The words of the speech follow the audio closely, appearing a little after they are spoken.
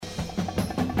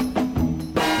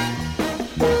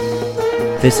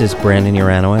This is Brandon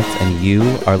URANOWITZ, and you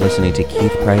are listening to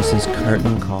Keith Price's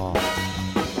Curtain Call.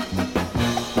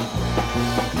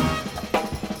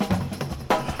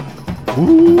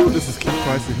 Ooh, this is Keith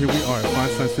Price, and here we are at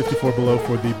Feinstein's 54 Below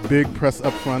for the big press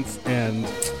upfronts, and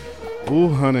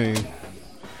ooh, honey,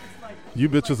 you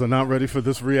bitches are not ready for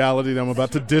this reality that I'm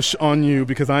about to dish on you,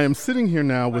 because I am sitting here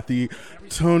now with the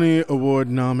Tony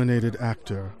Award-nominated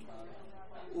actor.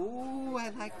 Ooh, I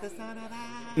like the sound of that.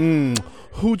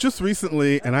 Who just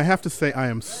recently, and I have to say I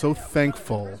am so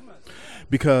thankful,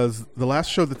 because the last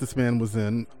show that this man was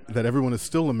in, that everyone is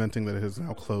still lamenting that it has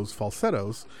now closed,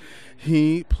 Falsettos,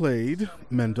 he played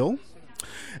Mendel,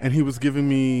 and he was giving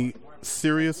me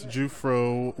serious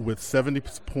Jufro with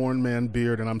 70s porn man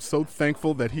beard, and I'm so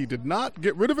thankful that he did not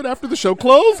get rid of it after the show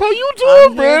closed. How you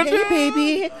doing, Brandon? Hey,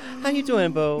 baby. How you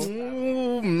doing, boo?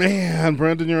 Oh, man,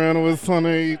 Brandon Uranowitz,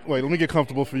 honey. Wait, let me get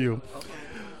comfortable for you.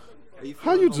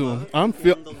 How you doing? I'm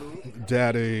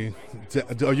Daddy.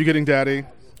 Are you getting daddy?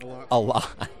 A lot.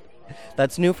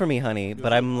 That's new for me, honey,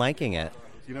 but I'm liking it.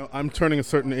 You know, I'm turning a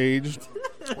certain age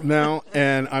now,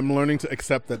 and I'm learning to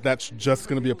accept that that's just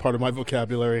going to be a part of my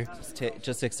vocabulary.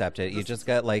 Just accept it. You just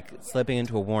got, like, slipping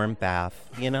into a warm bath,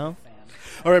 you know?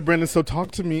 All right, Brandon, so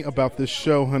talk to me about this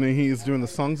show, honey. He is doing the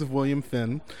Songs of William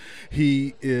Finn.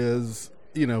 He is,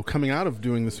 you know, coming out of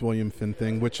doing this William Finn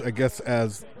thing, which I guess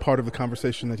as part of the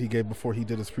conversation that he gave before he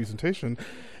did his presentation,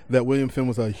 that William Finn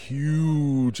was a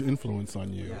huge influence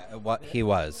on you. Yeah, what he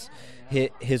was.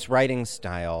 His writing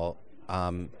style,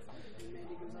 I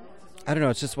don't know,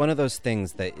 it's just one of those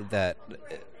things that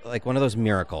like one of those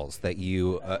miracles that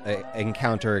you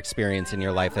encounter, experience in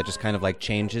your life that just kind of like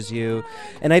changes you.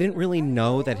 And I didn't really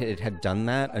know that it had done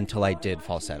that until I did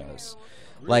Falsettos.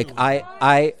 Like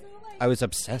I was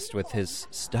obsessed with his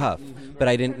stuff, but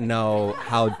I didn't know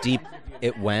how deep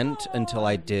it went until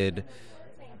I did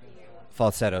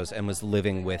Falsettos and was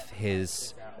living with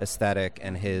his aesthetic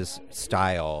and his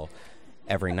style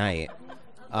every night.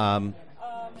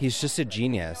 He's just a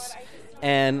genius.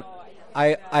 And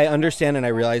I understand and I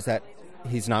realize that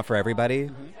he's not for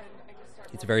everybody.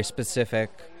 It's a very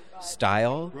specific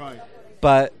style. Right.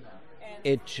 But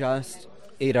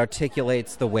it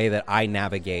articulates the way that I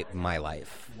navigate my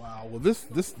life. Wow. Well,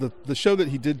 the show that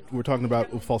he did, we're talking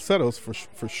about with Falsettos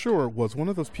for sure, was one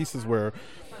of those pieces where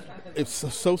it's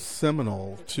so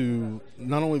seminal to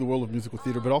not only the world of musical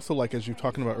theater, but also, like as you were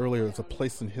talking about earlier, it's a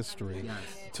place in history. Yes.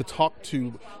 To talk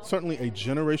to certainly a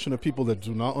generation of people that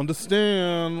do not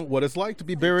understand what it's like to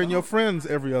be burying your friends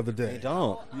every other day. They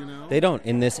don't. You know? They don't.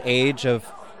 In this age of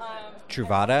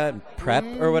Truvada, prep,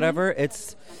 or whatever,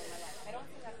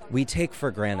 we take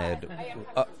for granted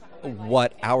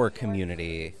what our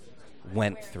community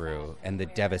went through and the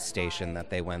devastation that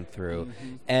they went through.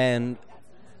 Mm-hmm. And,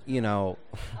 you know,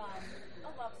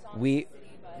 we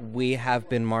have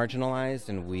been marginalized,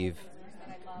 and we've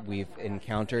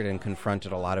encountered and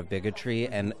confronted a lot of bigotry,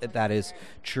 and that is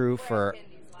true for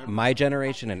my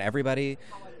generation and everybody.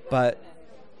 But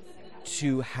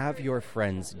to have your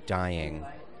friends dying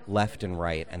left and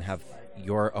right, and have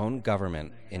your own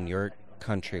government in your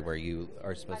country where you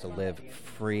are supposed to live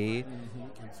free,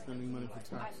 and spending money for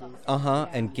taxes,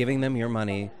 and giving them your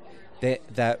money,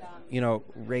 that you know,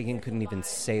 Reagan couldn't even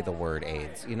say the word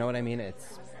AIDS. You know what I mean?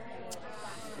 It's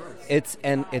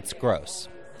gross.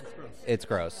 It's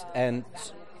gross. And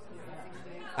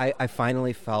I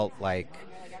finally felt like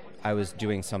I was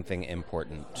doing something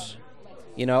important.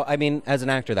 You know, I mean, as an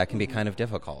actor, that can be kind of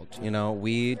difficult. You know,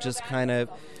 we just kind of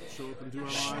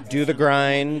do the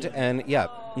grind, and yeah.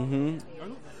 Mm-hmm.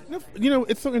 You know,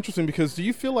 it's so interesting, because do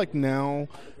you feel like now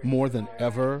more than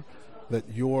ever that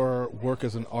your work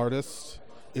as an artist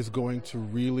is going to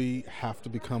really have to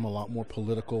become a lot more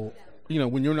political? You know,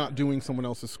 when you're not doing someone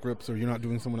else's scripts or you're not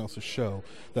doing someone else's show,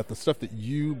 that the stuff that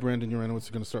you, Brandon Uranowitz,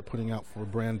 are going to start putting out for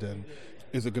Brandon,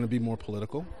 is it going to be more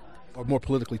political or more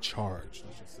politically charged,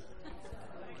 I should say?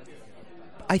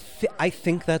 I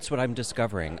think that's what I'm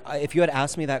discovering. If you had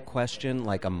asked me that question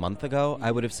like a month ago,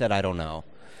 I would have said I don't know.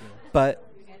 But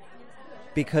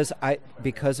because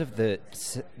of the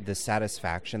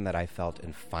satisfaction that I felt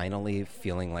in finally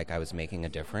feeling like I was making a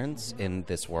difference in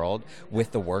this world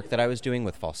with the work that I was doing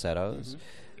with Falsettos,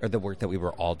 or the work that we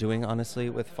were all doing, honestly,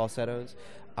 with Falsettos,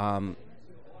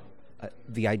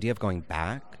 the idea of going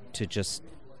back to just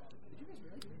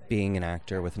being an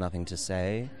actor with nothing to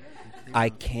say, I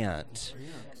can't.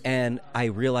 And I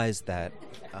realized that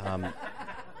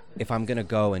if I'm going to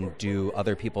go and do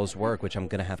other people's work, which I'm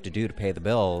going to have to do to pay the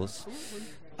bills,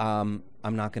 I'm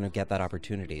not going to get that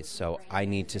opportunity. So I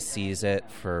need to seize it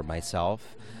for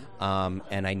myself,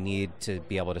 and I need to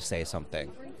be able to say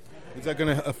something. Is that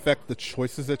going to affect the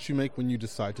choices that you make when you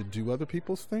decide to do other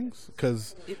people's things?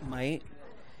 Because it might.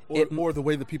 Or the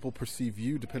way that people perceive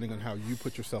you, depending on how you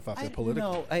put yourself out there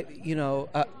politically.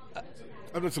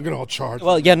 I'm just going to all charge.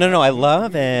 Well, yeah, no, I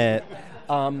love it.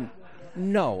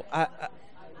 No,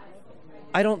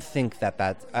 I don't think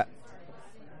that's...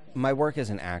 my work as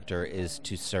an actor is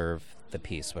to serve the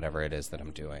piece, whatever it is that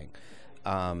I'm doing.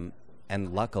 And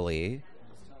luckily,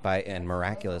 and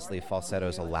miraculously,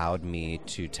 falsettos allowed me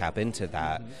to tap into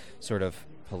that sort of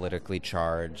politically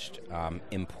charged,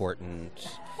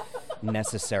 important,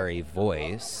 necessary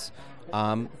voice.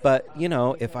 But,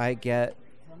 if I get,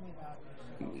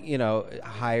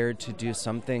 hired to do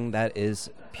something that is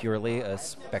purely a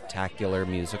spectacular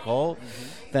musical,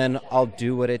 then I'll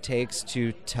do what it takes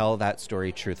to tell that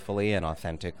story truthfully and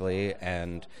authentically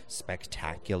and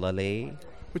spectacularly.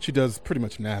 Which he does pretty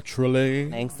much naturally.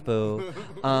 Thanks, boo.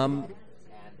 But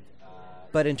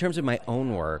in terms of my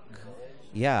own work,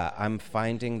 yeah, I'm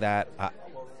finding that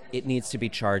it needs to be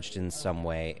charged in some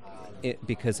way,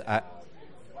 because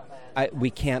we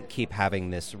can't keep having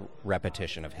this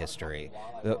repetition of history.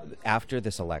 After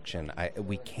this election,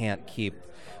 we can't keep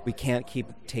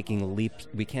taking leaps.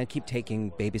 We can't keep taking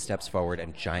baby steps forward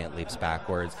and giant leaps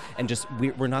backwards, and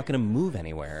we're not going to move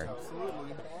anywhere.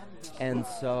 And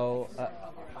so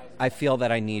I feel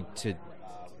that I need to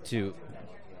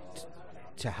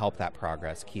help that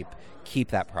progress, keep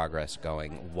that progress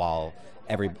going while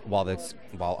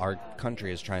our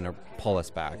country is trying to pull us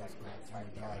back.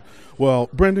 Well,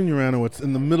 Brandon URANOWITZ,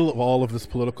 in the middle of all of this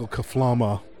political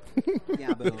kaflama,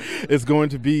 is going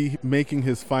to be making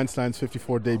his Feinstein's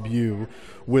 54 debut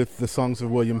with the Songs of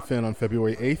William Finn on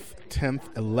February 8th,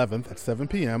 10th, 11th at 7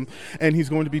 p.m. And he's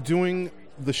going to be doing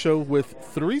the show with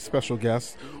 3 special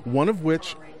guests, one of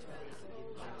which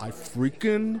I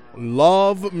freaking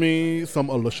love me some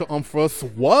Alicia Umphreys.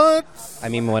 What? I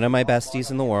mean, one of my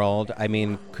besties in the world. I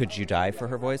mean, could you die for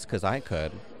her voice? Because I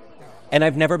could. And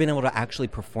I've never been able to actually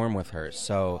perform with her.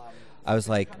 So I was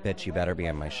like, bitch, you better be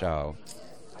on my show.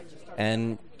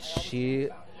 And we're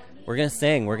going to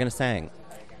sing.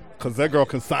 Because that girl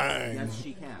can sing. Yes,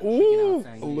 she can. Ooh,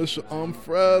 Alicia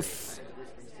Umphreys.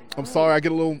 I'm sorry, I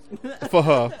get a little for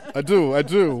her. I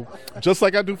do. Just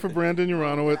like I do for Brandon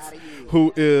URANOWITZ,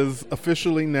 who is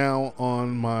officially now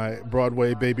on my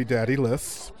Broadway baby daddy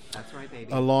list. That's right,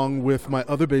 baby. Along with my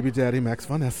other baby daddy, Max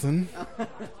Von Essen.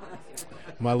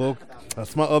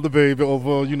 That's my other baby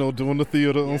over, doing the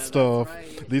theater and stuff.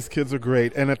 Right. These kids are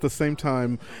great. And at the same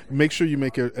time, make sure you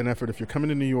make an effort. If you're coming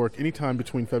to New York anytime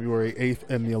between February 8th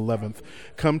and the 11th,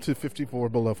 come to 54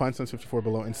 Below, Feinstein's 54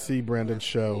 Below, and see Brandon's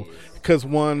show. Because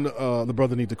one, the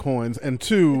brother needs the coins. And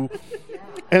two,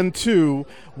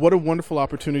 what a wonderful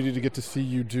opportunity to get to see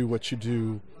you do what you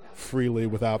do freely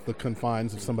without the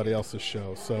confines of somebody else's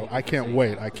show. So I can't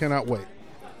wait. I cannot wait.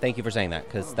 Thank you for saying that,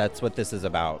 because that's what this is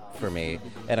about for me.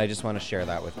 And I just want to share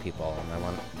that with people, and I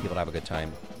want people to have a good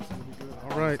time.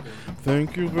 All right.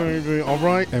 Thank you, baby. All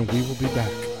right, and we will be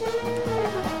back.